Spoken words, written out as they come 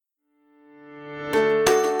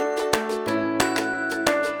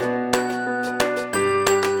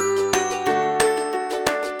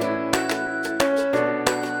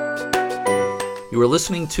You are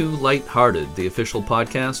listening to Lighthearted, the official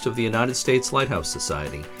podcast of the United States Lighthouse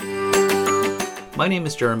Society. My name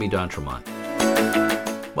is Jeremy D'Entremont.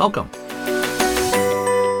 Welcome.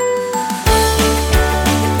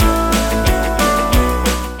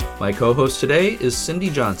 My co-host today is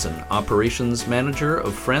Cindy Johnson, Operations Manager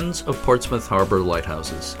of Friends of Portsmouth Harbor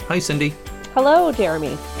Lighthouses. Hi, Cindy. Hello,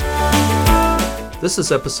 Jeremy. This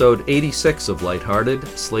is episode 86 of Lighthearted,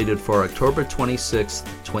 slated for October 26,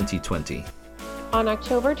 2020. On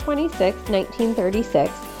October 26,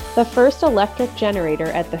 1936, the first electric generator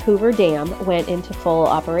at the Hoover Dam went into full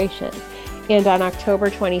operation. And on October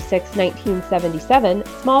 26, 1977,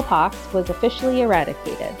 smallpox was officially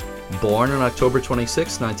eradicated. Born on October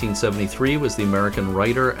 26, 1973, was the American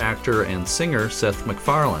writer, actor, and singer Seth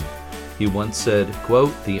MacFarlane. He once said,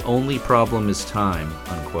 quote, "The only problem is time,"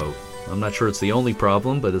 unquote. I'm not sure it's the only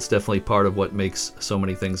problem, but it's definitely part of what makes so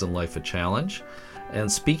many things in life a challenge. And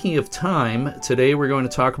speaking of time, today we're going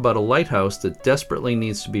to talk about a lighthouse that desperately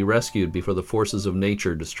needs to be rescued before the forces of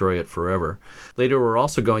nature destroy it forever. Later, we're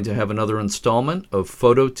also going to have another installment of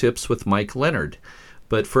Photo Tips with Mike Leonard.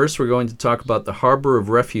 But first, we're going to talk about the Harbor of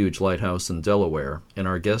Refuge Lighthouse in Delaware. And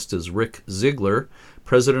our guest is Rick Ziegler,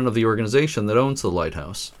 president of the organization that owns the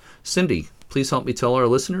lighthouse. Cindy, please help me tell our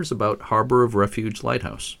listeners about Harbor of Refuge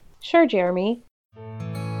Lighthouse. Sure, Jeremy.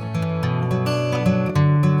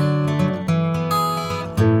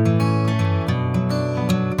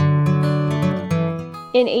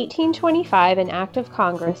 In 1825, an act of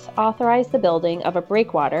Congress authorized the building of a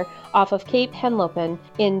breakwater off of Cape Henlopen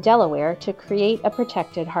in Delaware to create a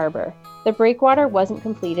protected harbor. The breakwater wasn't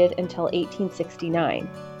completed until 1869.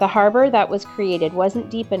 The harbor that was created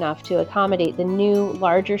wasn't deep enough to accommodate the new,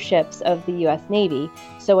 larger ships of the U.S. Navy,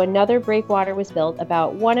 so another breakwater was built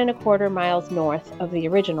about 1.25 miles north of the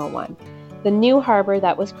original one. The new harbor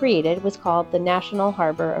that was created was called the National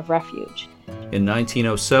Harbor of Refuge. In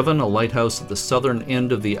 1907, a lighthouse at the southern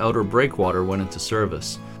end of the outer breakwater went into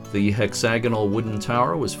service. The hexagonal wooden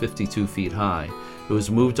tower was 52 feet high. It was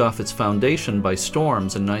moved off its foundation by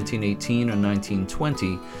storms in 1918 and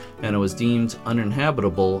 1920, and it was deemed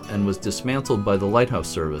uninhabitable and was dismantled by the Lighthouse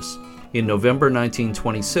Service. In November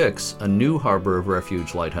 1926, a new Harbor of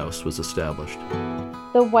Refuge lighthouse was established.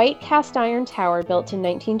 The white cast iron tower built in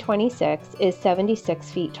 1926 is 76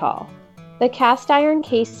 feet tall. The cast iron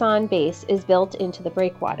caisson base is built into the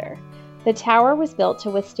breakwater. The tower was built to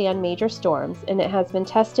withstand major storms, and it has been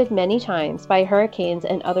tested many times by hurricanes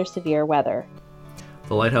and other severe weather.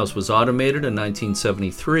 The lighthouse was automated in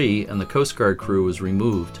 1973, and the Coast Guard crew was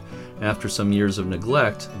removed. After some years of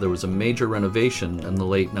neglect, there was a major renovation in the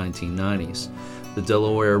late 1990s. The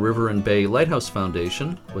Delaware River and Bay Lighthouse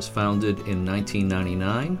Foundation was founded in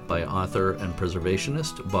 1999 by author and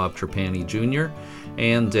preservationist Bob Trapani Jr.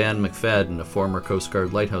 and Dan McFadden, a former Coast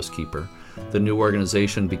Guard lighthouse keeper. The new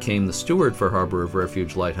organization became the steward for Harbor of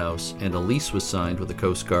Refuge Lighthouse, and a lease was signed with the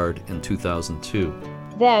Coast Guard in 2002.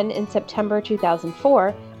 Then, in September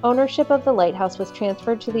 2004, ownership of the lighthouse was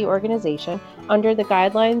transferred to the organization under the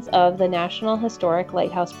guidelines of the National Historic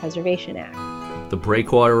Lighthouse Preservation Act. The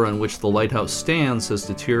breakwater on which the lighthouse stands has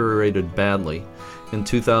deteriorated badly. In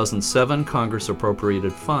 2007, Congress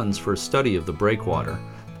appropriated funds for a study of the breakwater.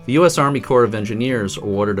 The U.S. Army Corps of Engineers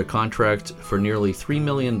awarded a contract for nearly $3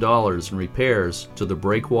 million in repairs to the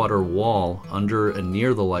breakwater wall under and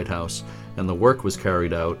near the lighthouse, and the work was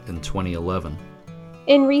carried out in 2011.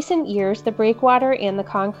 In recent years, the breakwater and the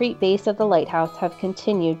concrete base of the lighthouse have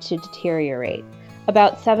continued to deteriorate.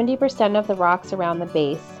 About 70% of the rocks around the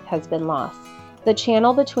base has been lost. The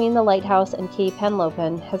channel between the lighthouse and Cape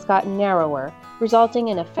Henlopen has gotten narrower, resulting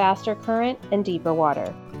in a faster current and deeper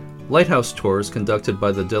water. Lighthouse tours conducted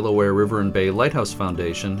by the Delaware River and Bay Lighthouse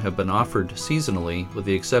Foundation have been offered seasonally, with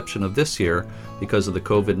the exception of this year because of the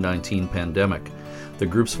COVID-19 pandemic. The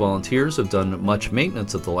group's volunteers have done much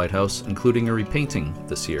maintenance at the lighthouse, including a repainting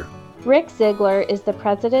this year. Rick Ziegler is the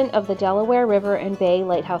president of the Delaware River and Bay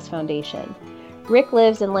Lighthouse Foundation. Rick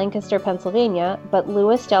lives in Lancaster, Pennsylvania, but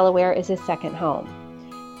Lewis, Delaware is his second home.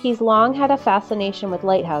 He's long had a fascination with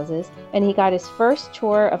lighthouses, and he got his first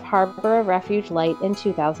tour of Harbor of Refuge Light in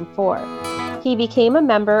 2004. He became a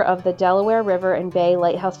member of the Delaware River and Bay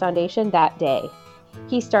Lighthouse Foundation that day.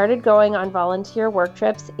 He started going on volunteer work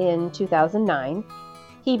trips in 2009.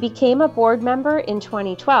 He became a board member in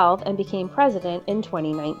 2012 and became president in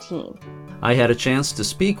 2019. I had a chance to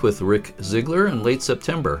speak with Rick Ziegler in late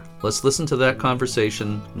September. Let's listen to that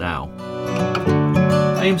conversation now.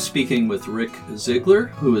 I am speaking with Rick Ziegler,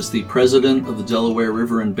 who is the president of the Delaware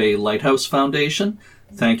River and Bay Lighthouse Foundation.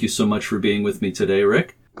 Thank you so much for being with me today,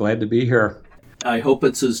 Rick. Glad to be here. I hope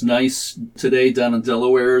it's as nice today down in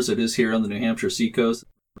Delaware as it is here on the New Hampshire seacoast.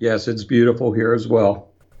 Yes, it's beautiful here as well.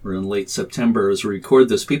 We're in late September as we record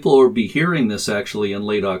this. People will be hearing this actually in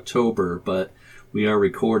late October, but we are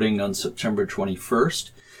recording on September 21st.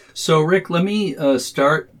 So, Rick, let me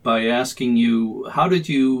start by asking you, how did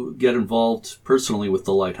you get involved personally with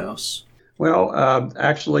the lighthouse? Well,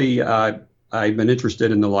 actually, I've been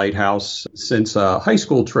interested in the lighthouse since a high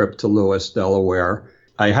school trip to Lewis, Delaware.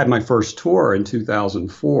 I had my first tour in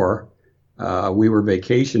 2004. We were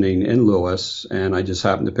vacationing in Lewis, and I just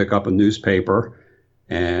happened to pick up a newspaper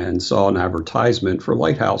and saw an advertisement for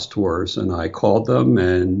lighthouse tours. And I called them,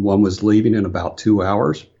 and one was leaving in about 2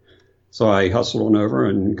 hours. So I hustled on over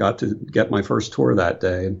and got to get my first tour that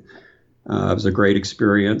day. It was a great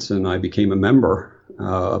experience, and I became a member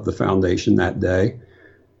of the foundation that day.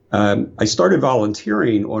 I started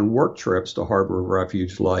volunteering on work trips to Harbor of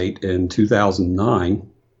Refuge Light in 2009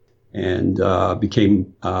 and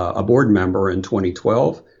became a board member in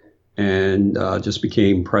 2012 and just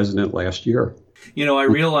became president last year. You know, I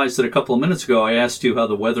realized that a couple of minutes ago I asked you how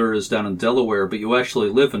the weather is down in Delaware, but you actually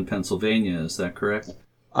live in Pennsylvania. Is that correct?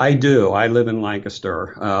 I do. I live in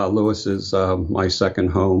Lancaster. Lewis is my second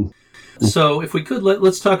home. So if we could,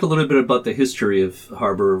 let's talk a little bit about the history of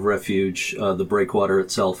Harbor of Refuge, the breakwater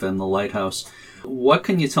itself, and the lighthouse. What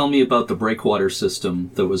can you tell me about the breakwater system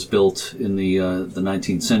that was built in the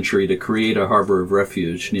 19th century to create a harbor of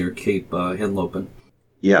refuge near Cape Henlopen?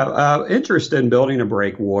 Yeah, interest in building a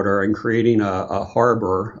breakwater and creating a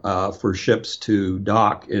harbor for ships to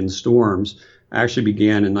dock in storms actually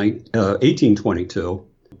began in 1822.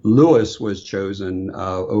 Lewis was chosen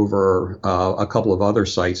over a couple of other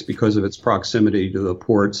sites because of its proximity to the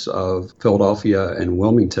ports of Philadelphia and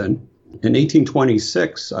Wilmington. In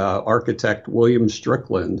 1826, architect William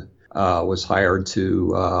Strickland was hired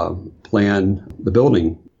to plan the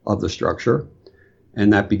building of the structure,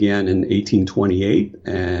 and that began in 1828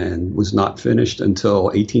 and was not finished until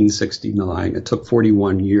 1869. It took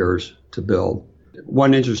 41 years to build.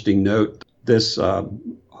 One interesting note, this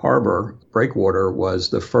harbor breakwater was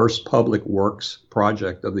the first public works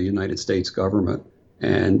project of the United States government,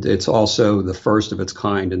 and it's also the first of its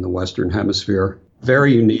kind in the Western Hemisphere.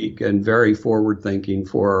 Very unique and very forward-thinking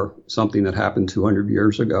for something that happened 200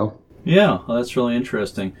 years ago. Yeah, well, that's really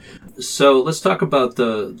interesting. So let's talk about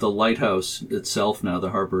the lighthouse itself now,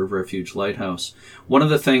 the Harbor of Refuge Lighthouse. One of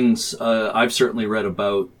the things I've certainly read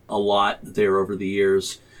about a lot there over the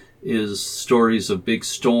years is stories of big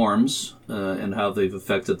storms and how they've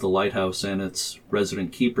affected the lighthouse and its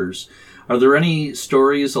resident keepers. Are there any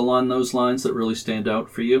stories along those lines that really stand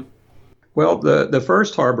out for you? Well, the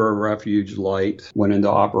first Harbor of Refuge light went into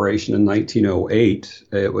operation in 1908.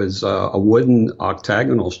 It was a wooden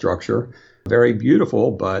octagonal structure, very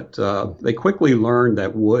beautiful, but they quickly learned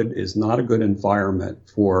that wood is not a good environment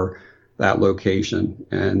for that location.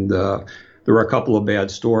 And there were a couple of bad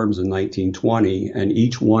storms in 1920, and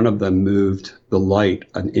each one of them moved the light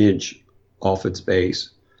an inch off its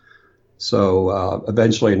base. So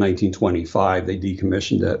eventually in 1925, they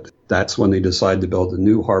decommissioned it. That's when they decided to build a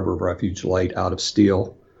new Harbor of Refuge light out of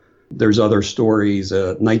steel. There's other stories.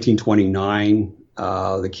 1929,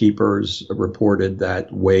 the keepers reported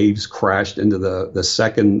that waves crashed into the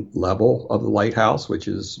second level of the lighthouse, which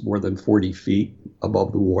is more than 40 feet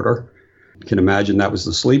above the water. You can imagine that was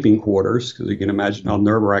the sleeping quarters, because you can imagine how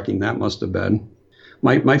nerve-wracking that must have been.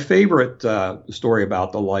 My favorite story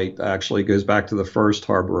about the light actually goes back to the first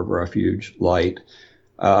Harbor of Refuge light.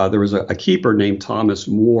 There was a keeper named Thomas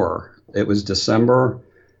Moore. It was December,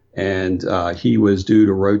 and he was due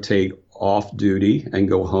to rotate off duty and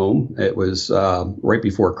go home. It was right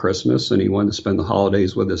before Christmas, and he wanted to spend the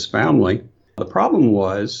holidays with his family. The problem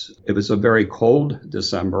was it was a very cold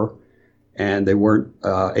December, and they weren't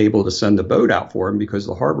able to send a boat out for him because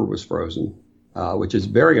the harbor was frozen. Which is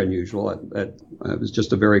very unusual. It was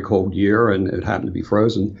just a very cold year, and it happened to be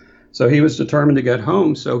frozen. So he was determined to get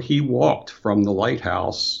home, so he walked from the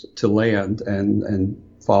lighthouse to land and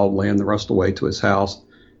followed land the rest of the way to his house,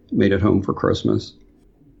 made it home for Christmas.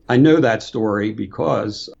 I know that story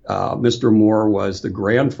because Mr. Moore was the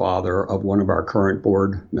grandfather of one of our current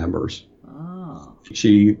board members. Oh.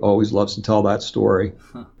 She always loves to tell that story.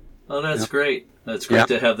 Huh. Oh, that's great. That's great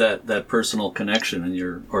to have that personal connection in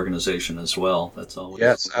your organization as well. That's always...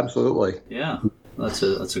 Yes, absolutely. Yeah, that's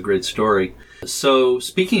a great story. So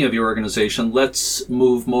speaking of your organization, let's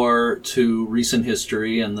move more to recent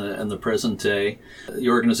history and the present day.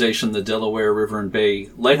 Your organization, the Delaware River and Bay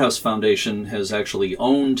Lighthouse Foundation, has actually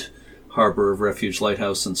owned Harbor of Refuge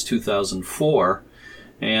Lighthouse since 2004.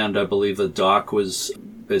 And I believe the dock was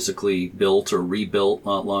basically built or rebuilt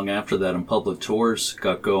not long after that, and public tours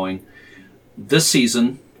got going. This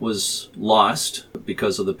season was lost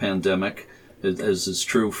because of the pandemic. as is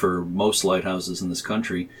true for most lighthouses in this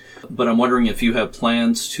country. But I'm wondering if you have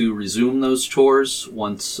plans to resume those tours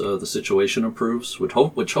once the situation improves, which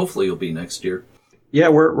hopefully will be next year. Yeah,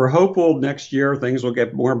 we're hopeful next year things will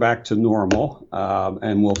get more back to normal,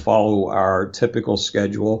 and we'll follow our typical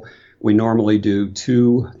schedule. We normally do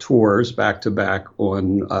 2 tours back to back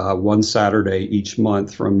on one Saturday each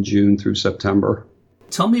month from June through September.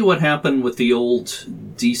 Tell me what happened with the old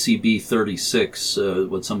DCB 36,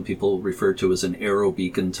 what some people refer to as an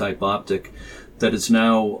aerobeacon type optic, that is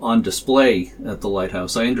now on display at the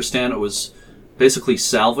lighthouse. I understand it was basically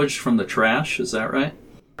salvaged from the trash. Is that right?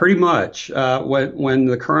 Pretty much. When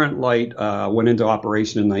the current light went into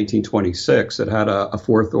operation in 1926, it had a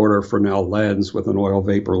fourth order Fresnel lens with an oil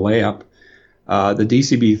vapor lamp. The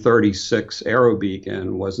DCB 36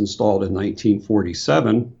 aerobeacon was installed in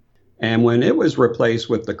 1947. And when it was replaced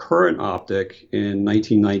with the current optic in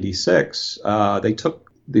 1996, they took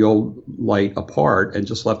the old light apart and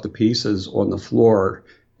just left the pieces on the floor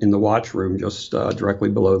in the watch room, just directly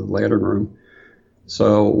below the lantern room.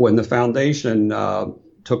 So when the foundation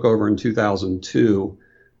took over in 2002,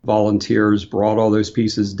 volunteers brought all those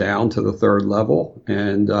pieces down to the 3rd level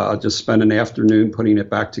and just spent an afternoon putting it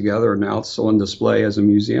back together. And now it's on display as a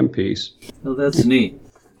museum piece. Oh, that's neat.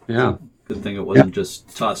 Yeah. Good thing it wasn't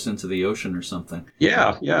just tossed into the ocean or something.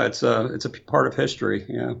 Yeah, it's a part of history.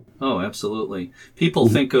 Yeah. Oh, absolutely. People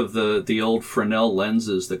think of the old Fresnel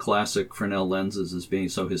lenses, the classic Fresnel lenses, as being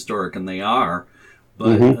so historic, and they are.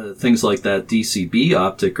 But things like that DCB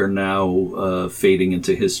optic are now fading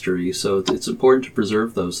into history. So it's important to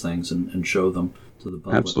preserve those things and show them to the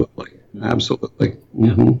public. Absolutely, absolutely.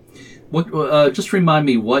 Yeah. What? Just remind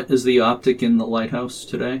me, what is the optic in the lighthouse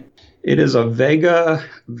today? It is a Vega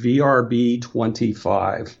VRB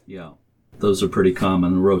 25. Yeah, those are pretty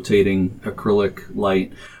common, rotating acrylic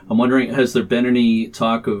light. I'm wondering, has there been any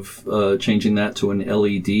talk of changing that to an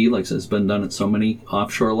LED, like has been done at so many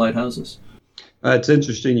offshore lighthouses? It's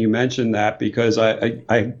interesting you mentioned that because I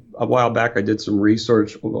a while back I did some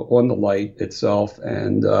research on the light itself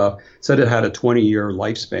and said it had a 20-year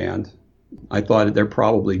lifespan. I thought they're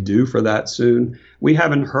probably due for that soon. We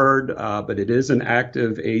haven't heard, but it is an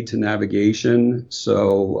active aid to navigation.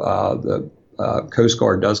 So the Coast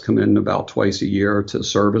Guard does come in about twice a year to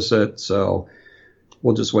service it. So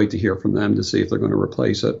we'll just wait to hear from them to see if they're going to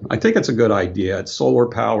replace it. I think it's a good idea. It's solar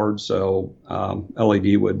powered, so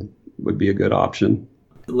LED would be a good option.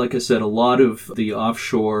 Like I said, a lot of the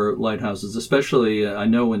offshore lighthouses, especially I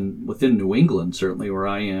know within New England, certainly where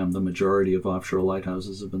I am, the majority of offshore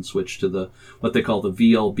lighthouses have been switched to what they call the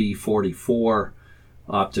VLB 44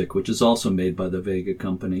 optic, which is also made by the Vega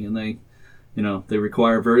company, and they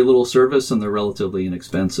require very little service and they're relatively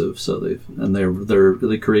inexpensive. So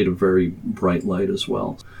they create a very bright light as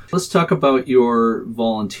well. Let's talk about your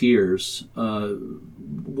volunteers.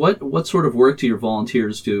 What sort of work do your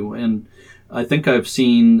volunteers do? And I think I've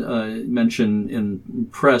seen mention in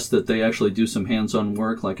press that they actually do some hands-on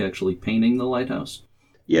work, like actually painting the lighthouse.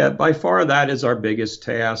 Yeah, by far that is our biggest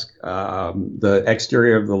task. The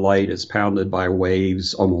exterior of the light is pounded by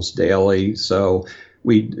waves almost daily, so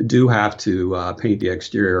we do have to paint the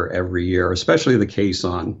exterior every year, especially the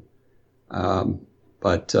caisson.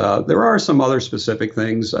 But there are some other specific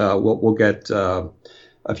things. We'll get...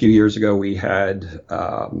 A few years ago, we had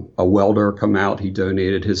a welder come out. He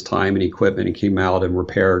donated his time and equipment. He came out and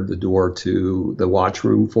repaired the door to the watch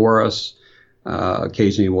room for us.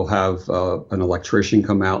 Occasionally, we'll have an electrician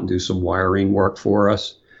come out and do some wiring work for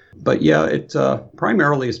us. But yeah, it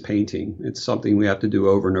primarily is painting. It's something we have to do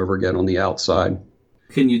over and over again on the outside.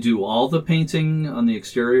 Can you do all the painting on the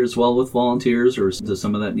exterior as well with volunteers, or does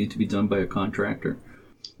some of that need to be done by a contractor?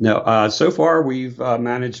 No, so far we've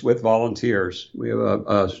managed with volunteers. We have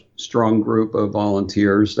a strong group of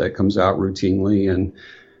volunteers that comes out routinely, and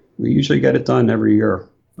we usually get it done every year.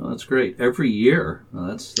 Oh, that's great. Every year? Oh,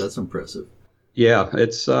 that's impressive. Yeah,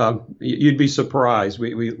 it's you'd be surprised.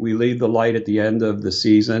 We leave the light at the end of the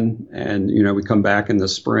season, and we come back in the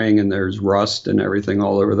spring, and there's rust and everything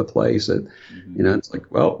all over the place. It's like,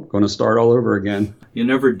 well, going to start all over again. You're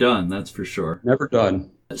never done, that's for sure. Never done.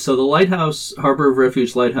 So the lighthouse, Harbor of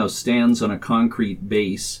Refuge Lighthouse, stands on a concrete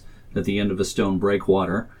base at the end of a stone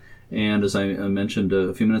breakwater. And as I mentioned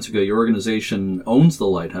a few minutes ago, your organization owns the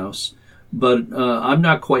lighthouse. But I'm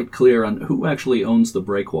not quite clear on who actually owns the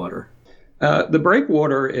breakwater. The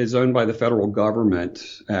breakwater is owned by the federal government,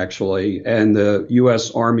 actually, and the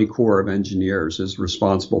U.S. Army Corps of Engineers is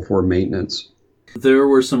responsible for maintenance. There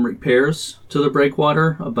were some repairs to the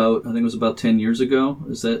breakwater I think it was about 10 years ago.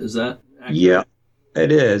 Is that accurate? Yeah.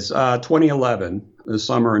 It is. 2011, the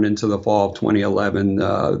summer and into the fall of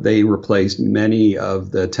 2011, they replaced many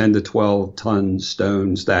of the 10 to 12 ton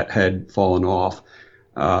stones that had fallen off,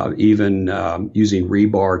 even using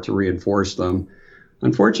rebar to reinforce them.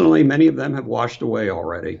 Unfortunately, many of them have washed away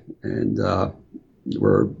already, and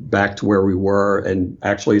we're back to where we were. And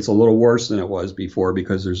actually, it's a little worse than it was before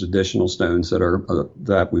because there's additional stones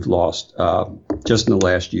that we've lost just in the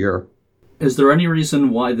last year. Is there any reason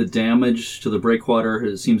why the damage to the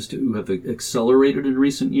breakwater seems to have accelerated in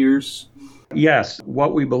recent years? Yes.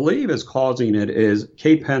 What we believe is causing it is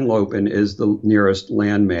Cape Henlopen is the nearest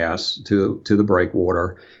landmass to the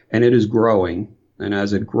breakwater, and it is growing. And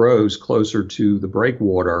as it grows closer to the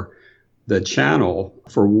breakwater, the channel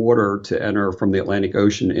for water to enter from the Atlantic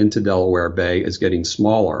Ocean into Delaware Bay is getting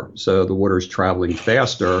smaller. So the water is traveling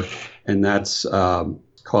faster, and that's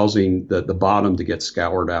causing the bottom to get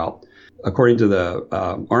scoured out. According to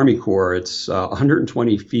the Army Corps, it's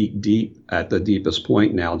 120 feet deep at the deepest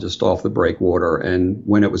point now, just off the breakwater. And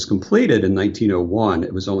when it was completed in 1901,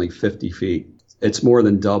 it was only 50 feet. It's more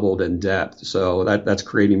than doubled in depth. So that's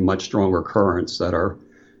creating much stronger currents that are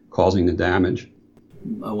causing the damage.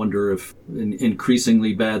 I wonder if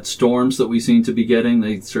increasingly bad storms that we seem to be getting,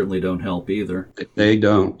 they certainly don't help either. They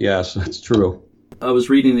don't. Yes, that's true. I was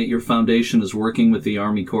reading that your foundation is working with the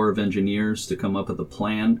Army Corps of Engineers to come up with a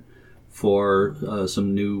plan for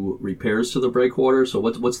some new repairs to the breakwater. So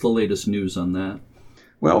what's the latest news on that?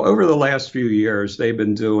 Well, over the last few years, they've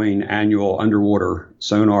been doing annual underwater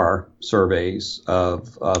sonar surveys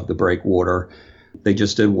of the breakwater. They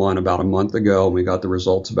just did one about a month ago, and we got the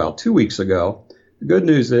results about 2 weeks ago. The good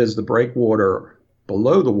news is the breakwater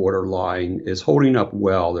below the water line is holding up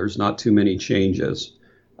well. There's not too many changes,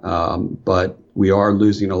 but we are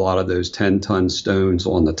losing a lot of those 10-ton stones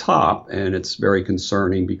on the top, and it's very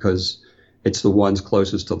concerning because it's the ones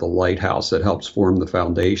closest to the lighthouse that helps form the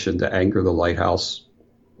foundation to anchor the lighthouse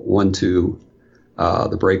onto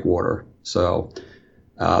the breakwater. So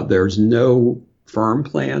there's no firm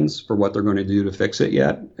plans for what they're going to do to fix it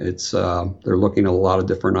yet. They're looking at a lot of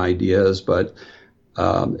different ideas, but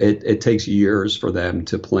it takes years for them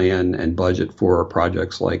to plan and budget for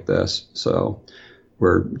projects like this. So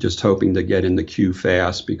we're just hoping to get in the queue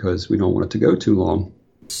fast because we don't want it to go too long.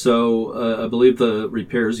 So I believe the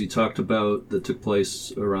repairs you talked about that took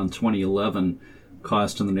place around 2011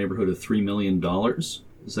 cost in the neighborhood of $3 million.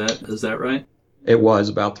 Is that right? It was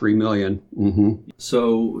about $3 million. Mm-hmm.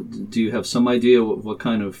 So do you have some idea what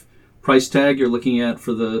kind of price tag you're looking at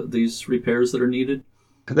for these repairs that are needed?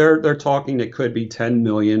 They're talking it could be $10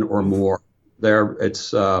 million or more.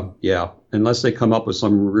 Unless they come up with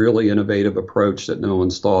some really innovative approach that no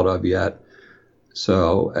one's thought of yet.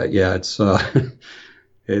 So it's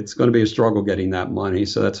going to be a struggle getting that money.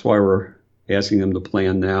 So that's why we're asking them to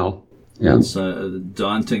plan now. Yeah. It's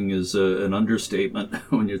daunting is an understatement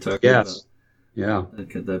when you're talking about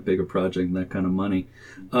that big a project and that kind of money.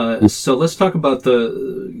 So let's talk about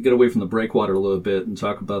get away from the breakwater a little bit and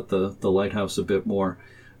talk about the lighthouse a bit more.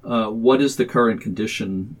 What is the current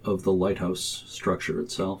condition of the lighthouse structure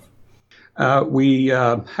itself? We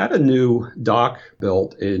had a new dock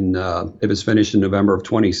built it was finished in November of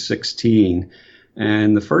 2016.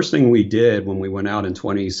 And the first thing we did when we went out in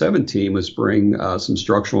 2017 was bring some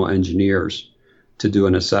structural engineers to do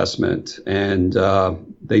an assessment. And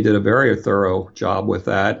they did a very thorough job with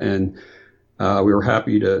that. And we were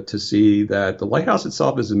happy to see that the lighthouse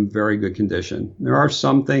itself is in very good condition. There are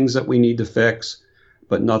some things that we need to fix,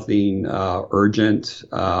 but nothing urgent,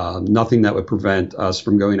 nothing that would prevent us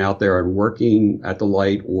from going out there and working at the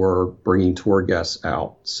light or bringing tour guests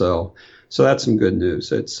out. So that's some good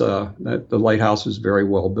news. It's that the lighthouse is very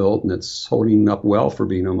well built and it's holding up well for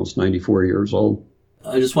being almost 94 years old.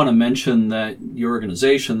 I just want to mention that your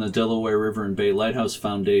organization, the Delaware River and Bay Lighthouse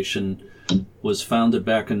Foundation, was founded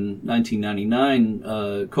back in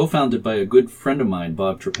 1999, co-founded by a good friend of mine,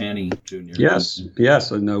 Bob Trapani Jr.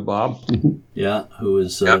 Yes, I know Bob. Yeah, who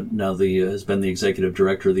is now has been the executive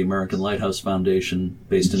director of the American Lighthouse Foundation,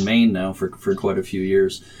 based in Maine now for quite a few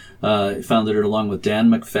years. He founded it along with Dan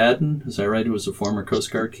McFadden. Is that right? Who was a former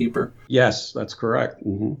Coast Guard keeper? Yes, that's correct.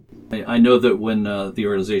 Mm-hmm. I know that when the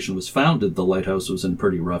organization was founded, the lighthouse was in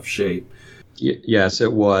pretty rough shape. Yes,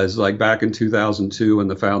 it was. Like back in 2002 when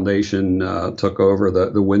the foundation took over,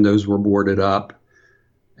 the windows were boarded up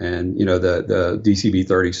and, the DCB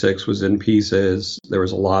 36 was in pieces. There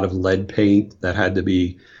was a lot of lead paint that had to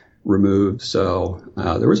be removed. So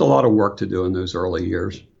there was a lot of work to do in those early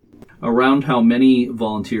years. Around how many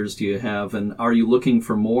volunteers do you have, and are you looking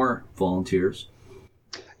for more volunteers?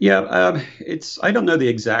 Yeah, I don't know the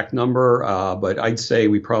exact number, but I'd say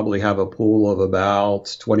we probably have a pool of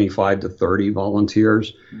about 25 to 30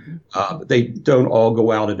 volunteers. Mm-hmm. They don't all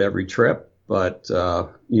go out at every trip, but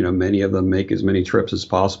many of them make as many trips as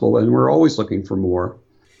possible, and we're always looking for more.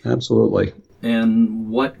 Absolutely. And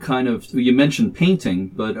what kind of, you mentioned painting,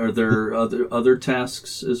 but are there other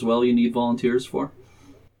tasks as well you need volunteers for?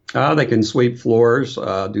 They can sweep floors,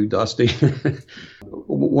 do dusting.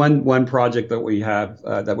 One project that we have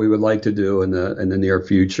that we would like to do in the near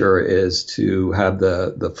future is to have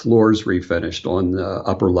the floors refinished on the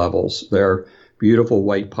upper levels. They're beautiful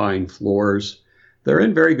white pine floors. They're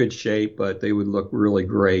in very good shape, but they would look really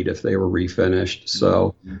great if they were refinished.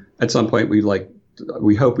 So at some point we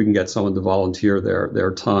hope we can get someone to volunteer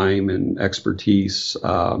their time and expertise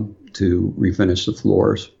to refinish the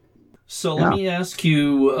floors. So let me ask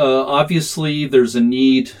you, obviously there's a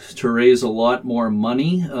need to raise a lot more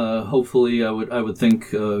money. Hopefully I would think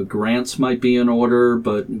grants might be in order,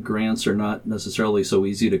 but grants are not necessarily so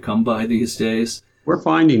easy to come by these days. We're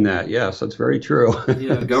finding that, yes, that's very true.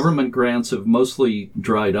 Yeah, government grants have mostly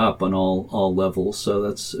dried up on all levels, so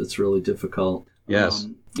it's really difficult. Yes.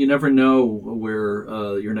 You never know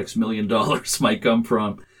where your next $1 million might come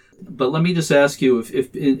from. But let me just ask you,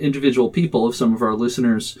 if individual people, if some of our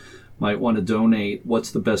listeners might want to donate, what's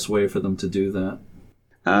the best way for them to do that?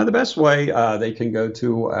 The best way, they can go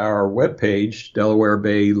to our webpage,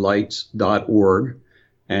 DelawareBayLights.org,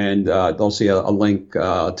 and they'll see a link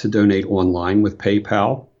to donate online with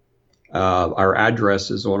PayPal. Our address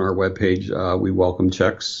is on our webpage. We welcome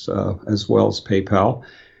checks as well as PayPal.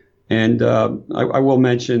 And I will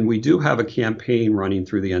mention we do have a campaign running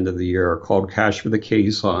through the end of the year called Cash for the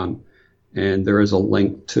Caisson, and there is a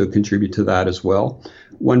link to contribute to that as well.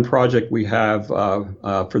 One project we have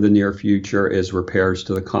for the near future is repairs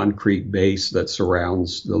to the concrete base that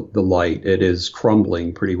surrounds the light. It is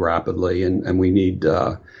crumbling pretty rapidly, and we need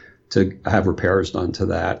to have repairs done to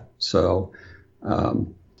that. So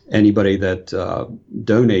anybody that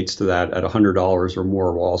donates to that at $100 or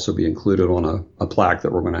more will also be included on a plaque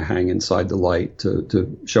that we're going to hang inside the light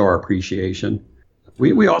to show our appreciation.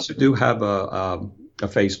 We also do have a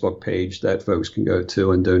Facebook page that folks can go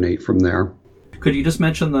to and donate from there. Could you just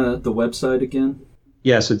mention the website again?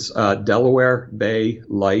 Yes, it's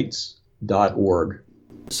DelawareBayLights.org.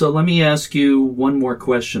 So let me ask you one more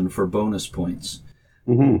question for bonus points.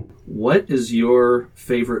 Mm-hmm. What is your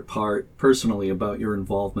favorite part personally about your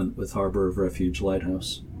involvement with Harbor of Refuge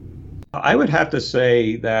Lighthouse? I would have to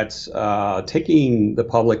say that's taking the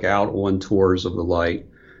public out on tours of the light.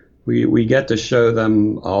 We get to show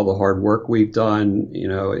them all the hard work we've done.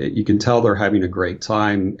 You can tell they're having a great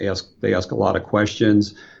time. They ask a lot of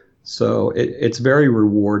questions. So it's very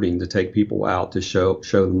rewarding to take people out to show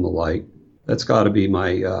them the light. That's got to be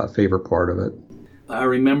my favorite part of it. I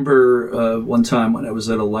remember one time when I was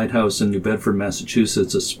at a lighthouse in New Bedford,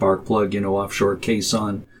 Massachusetts, a spark plug, offshore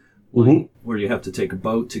caisson, where you have to take a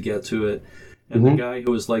boat to get to it. And the guy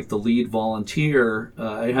who was like the lead volunteer,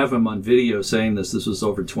 I have him on video saying this was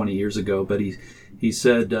over 20 years ago, but he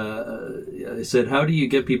said, I said, how do you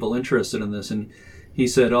get people interested in this? And he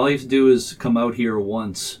said, all you have to do is come out here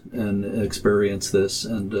once and experience this.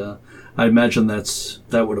 And I imagine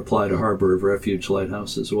that would apply to Harbor of Refuge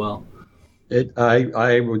Lighthouse as well.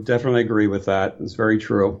 I would definitely agree with that. It's very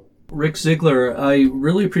true. Rick Ziegler, I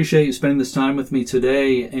really appreciate you spending this time with me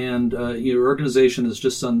today, and your organization has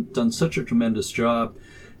just done such a tremendous job,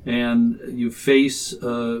 and you face,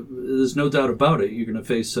 there's no doubt about it, you're going to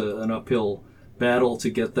face an uphill battle to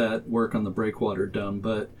get that work on the breakwater done,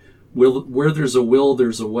 but where there's a will,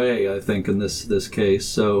 there's a way, I think, in this case.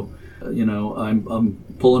 So, I'm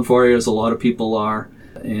pulling for you, as a lot of people are.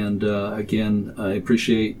 And again, I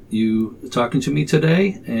appreciate you talking to me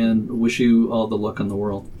today and wish you all the luck in the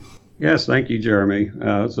world. Yes, thank you, Jeremy.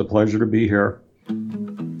 It's a pleasure to be here.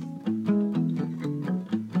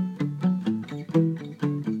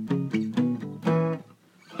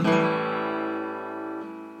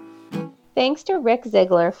 Thanks to Rick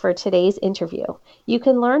Ziegler for today's interview. You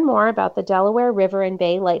can learn more about the Delaware River and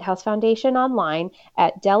Bay Lighthouse Foundation online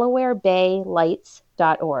at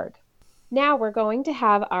DelawareBayLights.org. Now we're going to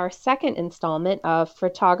have our second installment of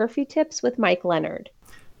Photography Tips with Mike Leonard.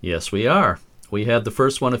 Yes, we are. We had the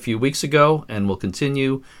first one a few weeks ago, and we'll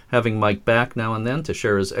continue having Mike back now and then to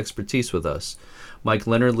share his expertise with us. Mike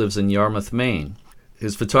Leonard lives in Yarmouth, Maine.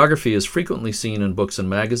 His photography is frequently seen in books and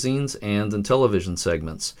magazines and in television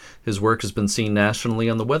segments. His work has been seen nationally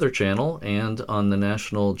on the Weather Channel and on the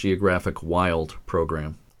National Geographic Wild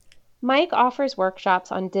program. Mike offers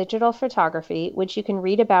workshops on digital photography, which you can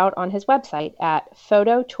read about on his website at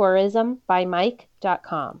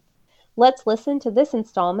phototourismbymike.com. Let's listen to this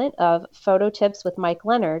installment of Photo Tips with Mike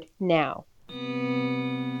Leonard now.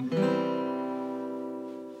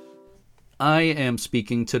 I am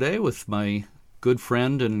speaking today with my good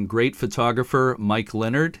friend and great photographer, Mike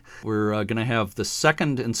Leonard. We're going to have the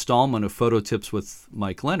second installment of Photo Tips with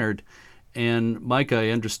Mike Leonard. And Mike, I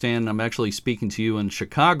understand I'm actually speaking to you in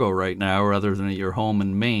Chicago right now rather than at your home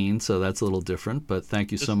in Maine, so that's a little different. But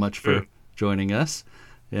thank you so much for joining us.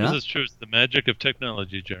 Yeah. This is true. It's the magic of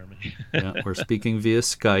technology, Jeremy. Yeah, we're speaking via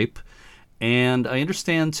Skype. And I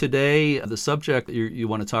understand today the subject you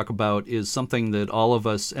want to talk about is something that all of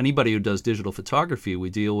us, anybody who does digital photography, we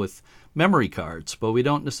deal with memory cards, but we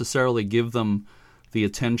don't necessarily give them the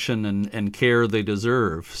attention and care they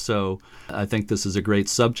deserve. So I think this is a great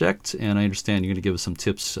subject, and I understand you're going to give us some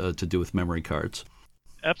tips to do with memory cards.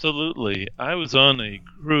 Absolutely. I was on a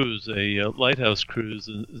cruise, a lighthouse cruise,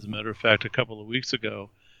 as a matter of fact, a couple of weeks ago,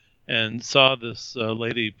 and saw this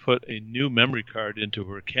lady put a new memory card into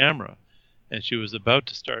her camera, and she was about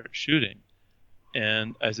to start shooting.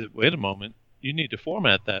 And I said, wait a moment, you need to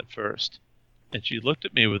format that first. And she looked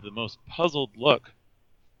at me with the most puzzled look.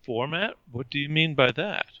 Format? What do you mean by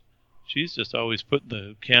that? She's just always put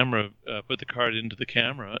the card into the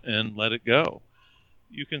camera and let it go.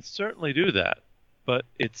 You can certainly do that, but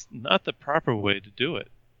it's not the proper way to do it.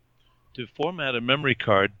 To format a memory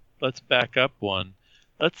card, let's back up one.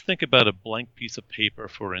 Let's think about a blank piece of paper,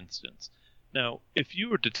 for instance. Now, if you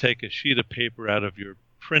were to take a sheet of paper out of your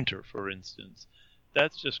printer, for instance,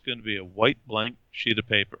 that's just going to be a white blank sheet of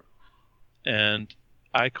paper. And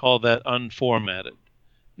I call that unformatted.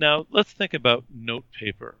 Now, let's think about note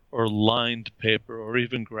paper or lined paper or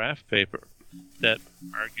even graph paper that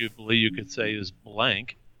arguably you could say is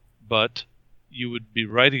blank, but you would be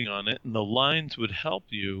writing on it and the lines would help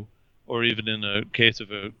you, or even in a case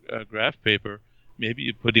of a graph paper, maybe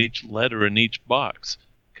you put each letter in each box,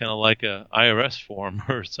 kind of like a IRS form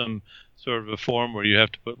or some sort of a form where you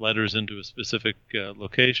have to put letters into a specific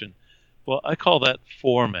location. Well, I call that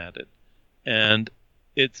formatted. And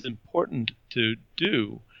it's important to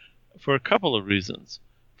do for a couple of reasons.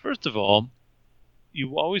 First of all,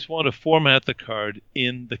 you always want to format the card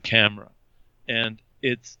in the camera. And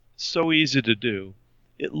it's so easy to do.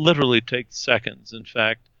 It literally takes seconds. In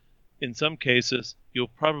fact, in some cases, you'll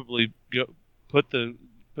probably put the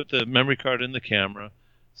memory card in the camera,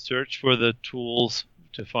 search for the tools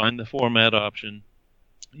to find the format option.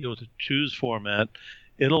 You'll choose format.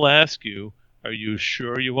 It'll ask you, are you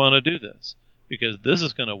sure you want to do this? Because this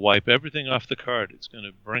is going to wipe everything off the card. It's going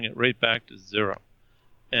to bring it right back to zero.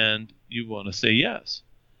 And you want to say yes.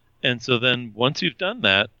 And so then once you've done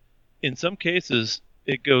that, in some cases,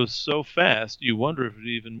 it goes so fast, you wonder if it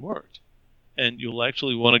even worked. And you'll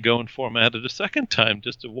actually want to go and format it a second time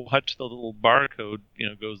just to watch the little barcode,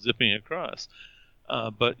 go zipping across.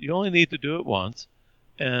 But you only need to do it once.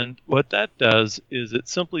 And what that does is it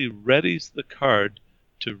simply readies the card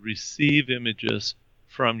to receive images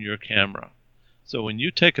from your camera. So when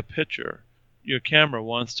you take a picture, your camera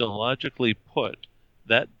wants to logically put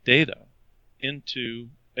that data into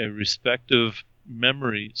a respective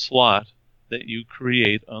memory slot that you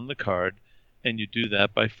create on the card, and you do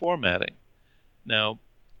that by formatting. Now,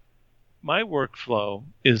 my workflow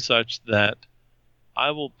is such that I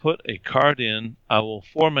will put a card in, I will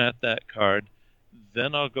format that card,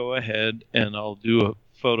 then I'll go ahead and I'll do a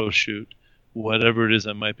photo shoot, whatever it is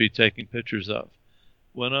I might be taking pictures of.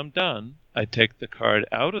 When I'm done, I take the card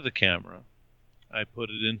out of the camera, I put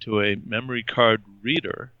it into a memory card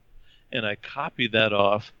reader, and I copy that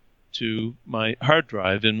off to my hard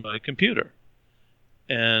drive in my computer.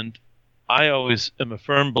 And I always am a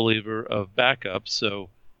firm believer of backups, so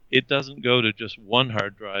it doesn't go to just one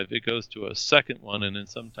hard drive. It goes to a second one and then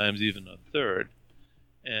sometimes even a third.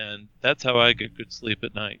 And that's how I get good sleep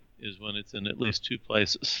at night, is when it's in at least two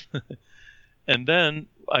places. And then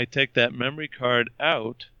I take that memory card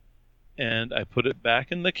out and I put it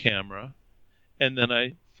back in the camera, and then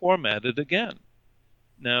I format it again.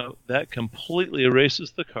 Now, that completely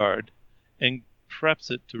erases the card and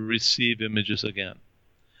preps it to receive images again.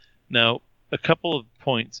 Now, a couple of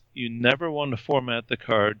points. You never want to format the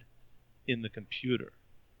card in the computer.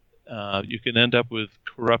 You can end up with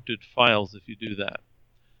corrupted files if you do that.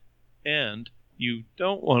 And you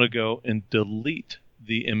don't want to go and delete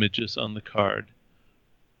the images on the card,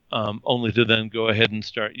 only to then go ahead and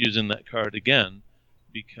start using that card again,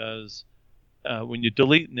 because when you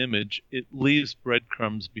delete an image, it leaves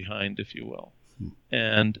breadcrumbs behind, if you will.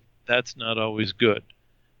 And that's not always good.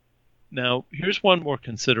 Now, here's one more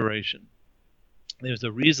consideration. There's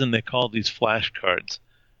a reason they call these flashcards,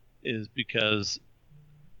 is because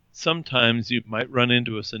sometimes you might run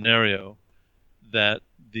into a scenario that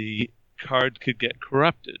the card could get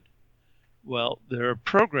corrupted. Well, there are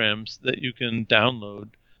programs that you can download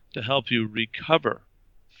to help you recover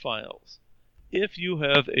files. If you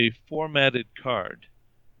have a formatted card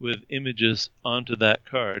with images onto that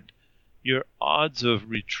card, your odds of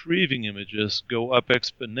retrieving images go up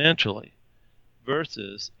exponentially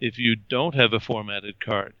versus if you don't have a formatted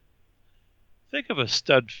card. Think of a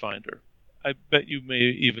stud finder. I bet you may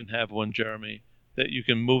even have one, Jeremy, that you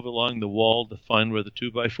can move along the wall to find where the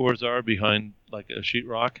 2x4s are behind like a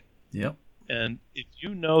sheetrock. Yep. And if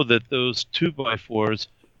you know that those 2x4s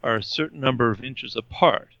are a certain number of inches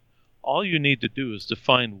apart, all you need to do is to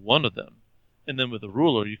find one of them. And then with a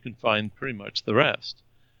ruler, you can find pretty much the rest.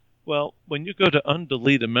 Well, when you go to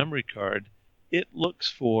undelete a memory card, it looks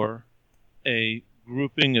for a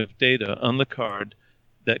grouping of data on the card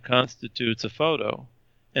that constitutes a photo.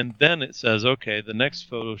 And then it says, okay, the next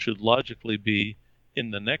photo should logically be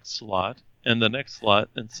in the next slot, and the next slot,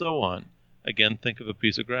 and so on. Again, think of a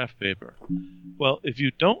piece of graph paper. Well, if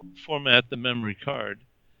you don't format the memory card,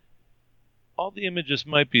 all the images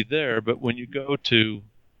might be there, but when you go to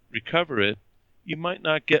recover it, you might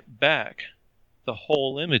not get back the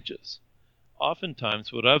whole images.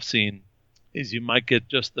 Oftentimes, what I've seen is you might get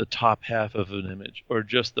just the top half of an image or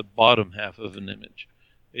just the bottom half of an image.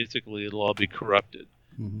 Basically, it'll all be corrupted,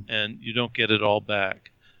 and you don't get it all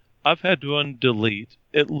back. I've had to undelete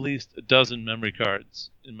at least a dozen memory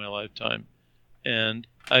cards in my lifetime, and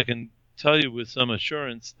I can tell you with some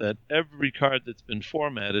assurance that every card that's been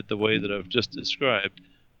formatted the way that I've just described,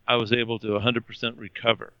 I was able to 100%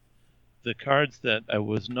 recover. The cards that I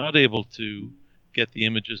was not able to get the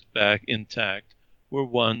images back intact were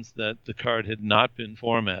ones that the card had not been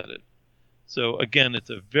formatted. So again,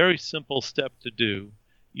 it's a very simple step to do.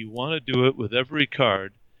 You want to do it with every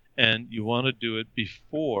card, and you want to do it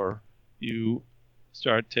before you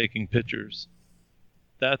start taking pictures.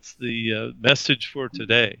 That's the message for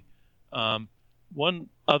today. One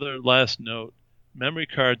other last note, memory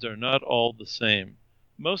cards are not all the same.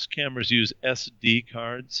 Most cameras use SD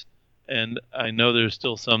cards, and I know there's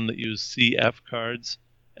still some that use CF cards,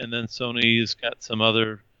 and then Sony's got some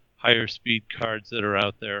other higher speed cards that are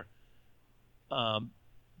out there.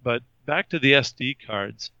 But back to the SD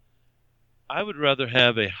cards, I would rather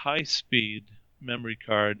have a high-speed memory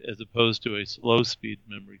card as opposed to a slow-speed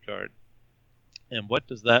memory card. And what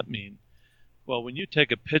does that mean? Well, when you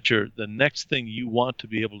take a picture, the next thing you want to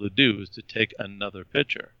be able to do is to take another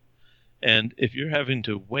picture. And if you're having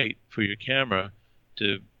to wait for your camera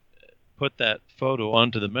to put that photo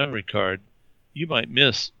onto the memory card, you might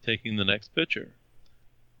miss taking the next picture.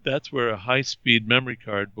 That's where a high-speed memory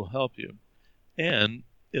card will help you. And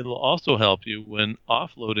it'll also help you when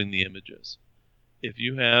offloading the images. If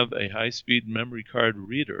you have a high-speed memory card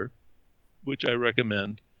reader, which I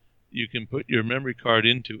recommend, you can put your memory card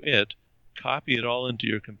into it, copy it all into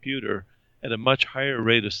your computer at a much higher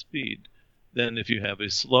rate of speed than if you have a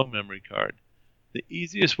slow memory card. The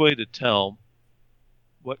easiest way to tell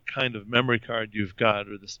what kind of memory card you've got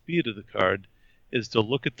or the speed of the card is to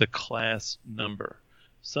look at the class number.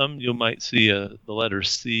 Some you might see the letter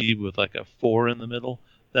C with like a 4 in the middle.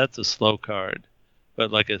 That's a slow card.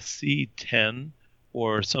 But like a C10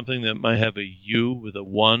 or something that might have a U with a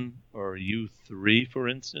 1 or a U3, for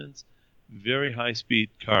instance, very high-speed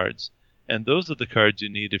cards. And those are the cards you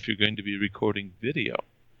need if you're going to be recording video.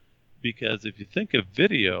 Because if you think of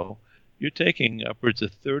video, you're taking upwards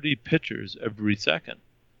of 30 pictures every second.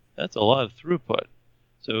 That's a lot of throughput.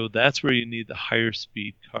 So that's where you need the higher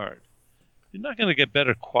speed card. You're not going to get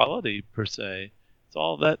better quality per se.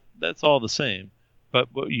 That's all the same. But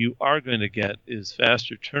what you are going to get is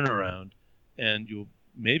faster turnaround, and you'll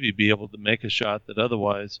maybe be able to make a shot that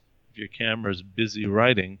otherwise, if your camera's busy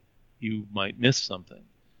writing, you might miss something.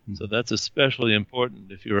 So that's especially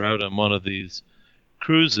important if you're out on one of these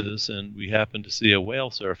cruises and we happen to see a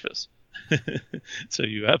whale surface. So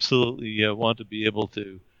you absolutely want to be able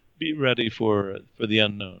to be ready for the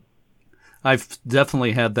unknown. I've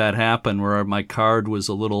definitely had that happen where my card was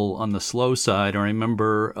a little on the slow side. I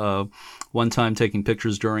remember one time taking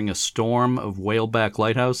pictures during a storm of Whaleback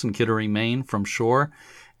Lighthouse in Kittery, Maine from shore.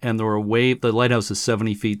 And there were the lighthouse is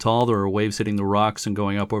 70 feet tall. There were waves hitting the rocks and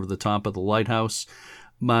going up over the top of the lighthouse.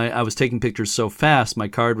 I was taking pictures so fast, my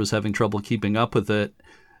card was having trouble keeping up with it.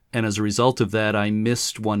 And as a result of that, I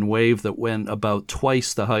missed one wave that went about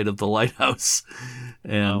twice the height of the lighthouse.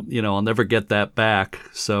 And, I'll never get that back.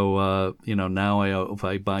 So, now if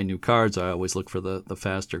I buy new cards, I always look for the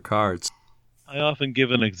faster cards. I often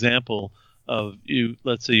give an example of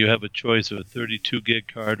let's say you have a choice of a 32 gig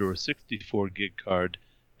card or a 64 gig card,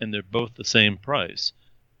 and they're both the same price.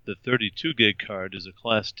 The 32 gig card is a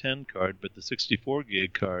class 10 card, but the 64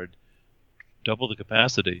 gig card double the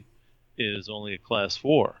capacity is only a Class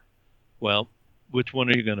 4. Well, which one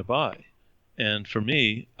are you going to buy? And for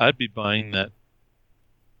me, I'd be buying that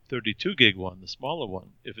 32 gig one, the smaller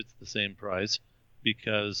one, if it's the same price,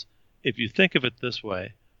 because if you think of it this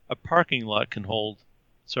way, a parking lot can hold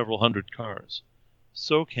several hundred cars.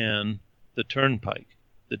 So can the turnpike.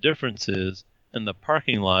 The difference is, in the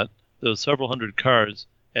parking lot, those several hundred cars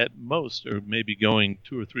at most are maybe going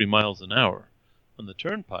 2 or 3 miles an hour. On the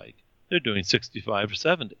turnpike, they're doing 65 or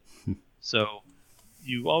 70. So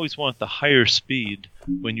you always want the higher speed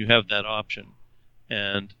when you have that option.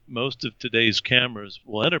 And most of today's cameras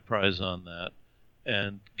will enterprise on that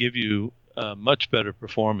and give you much better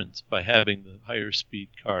performance by having the higher speed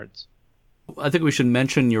cards. I think we should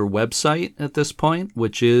mention your website at this point,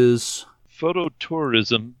 which is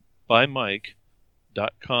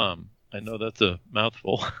phototourismbymike.com. I know that's a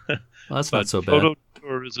mouthful. Well, that's not so bad.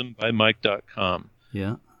 Phototourismbymike.com.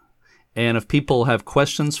 Yeah. And if people have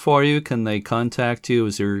questions for you, can they contact you?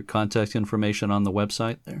 Is there contact information on the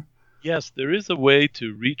website there? Yes, there is a way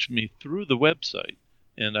to reach me through the website,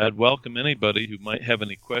 and I'd welcome anybody who might have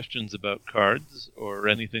any questions about cards or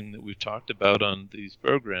anything that we've talked about on these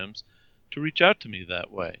programs to reach out to me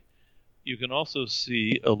that way. You can also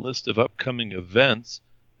see a list of upcoming events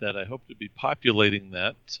that I hope to be populating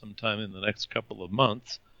that sometime in the next couple of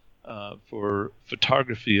months for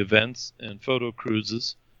photography events and photo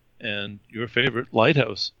cruises and your favorite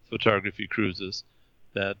lighthouse photography cruises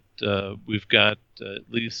that we've got at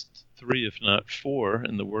least 3, if not 4,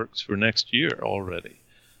 in the works for next year already.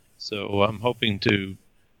 So I'm hoping to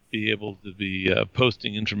be able to be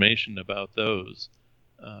posting information about those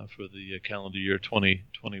for the calendar year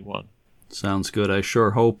 2021. Sounds good. I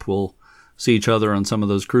sure hope we'll see each other on some of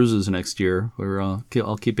those cruises next year. We're all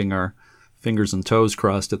keeping our fingers and toes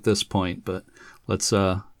crossed at this point, but let's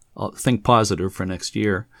think positive for next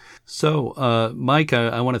year. So, Mike,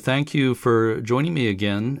 I want to thank you for joining me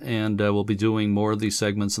again, and we'll be doing more of these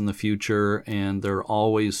segments in the future, and they're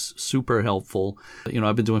always super helpful.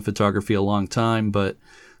 I've been doing photography a long time, but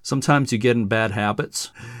sometimes you get in bad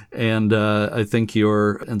habits, and I think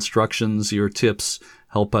your instructions, your tips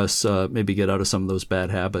help us maybe get out of some of those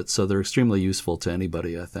bad habits. So they're extremely useful to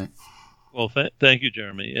anybody, I think. Well, thank you,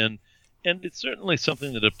 Jeremy. And it's certainly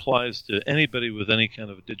something that applies to anybody with any kind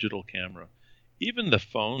of a digital camera. Even the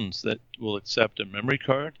phones that will accept a memory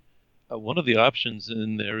card, one of the options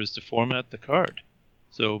in there is to format the card.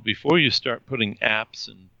 So before you start putting apps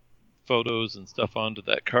and photos and stuff onto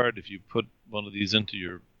that card, if you put one of these into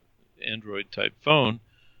your Android-type phone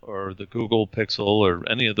or the Google Pixel or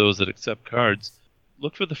any of those that accept cards,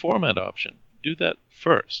 look for the format option. Do that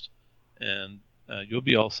first, and you'll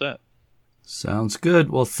be all set. Sounds good.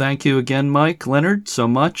 Well, thank you again, Mike Leonard, so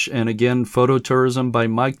much. And again,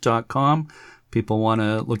 phototourismbymike.com. People want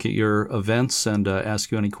to look at your events and ask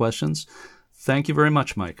you any questions. Thank you very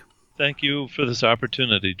much, Mike. Thank you for this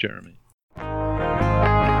opportunity, Jeremy.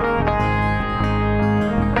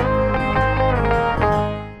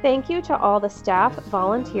 Thank you to all the staff,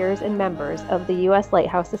 volunteers, and members of the U.S.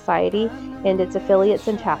 Lighthouse Society and its affiliates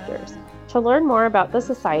and chapters. To learn more about the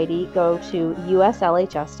Society, go to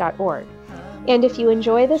uslhs.org. And if you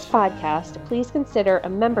enjoy this podcast, please consider a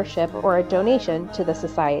membership or a donation to the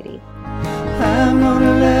Society. I'm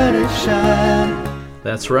gonna let it shine.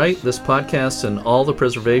 That's right. This podcast and all the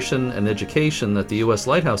preservation and education that the U.S.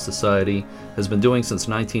 Lighthouse Society has been doing since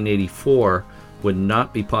 1984 would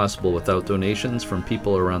not be possible without donations from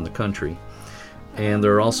people around the country. And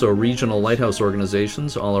there are also regional lighthouse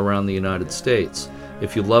organizations all around the United States.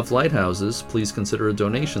 If you love lighthouses, please consider a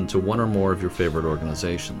donation to one or more of your favorite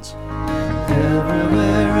organizations.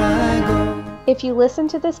 If you listen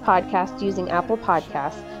to this podcast using Apple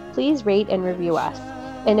Podcasts, please rate and review us.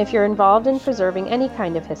 And if you're involved in preserving any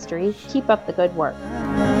kind of history, keep up the good work.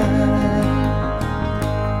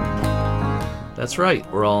 That's right,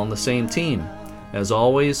 we're all on the same team. As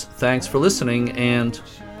always, thanks for listening and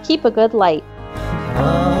keep a good light.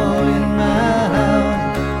 All in my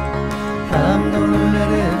house, I'm gonna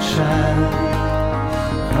let it shine.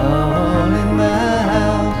 All in my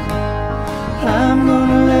house, I'm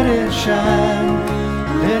gonna let it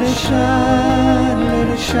shine. Let it shine, let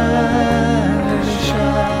it shine.